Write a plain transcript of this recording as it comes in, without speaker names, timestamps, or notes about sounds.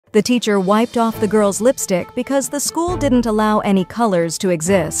The teacher wiped off the girl's lipstick because the school didn't allow any colors to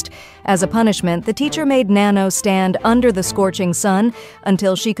exist. As a punishment, the teacher made Nano stand under the scorching sun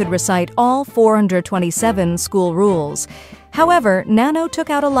until she could recite all 427 school rules. However, Nano took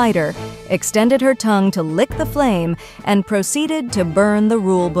out a lighter, extended her tongue to lick the flame, and proceeded to burn the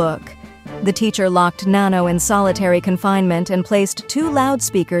rule book. The teacher locked Nano in solitary confinement and placed 2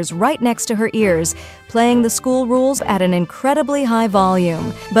 loudspeakers right next to her ears, playing the school rules at an incredibly high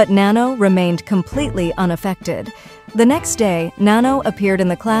volume. But Nano remained completely unaffected. The next day, Nano appeared in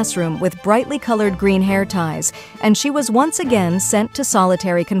the classroom with brightly colored green hair ties, and she was once again sent to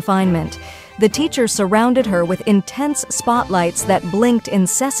solitary confinement. The teacher surrounded her with intense spotlights that blinked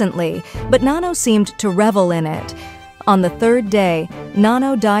incessantly, but Nano seemed to revel in it. On the 3rd day,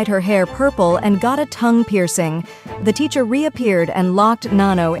 Nano dyed her hair purple and got a tongue piercing. The teacher reappeared and locked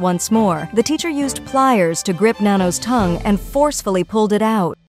Nano once more. The teacher used pliers to grip Nano's tongue and forcefully pulled it out.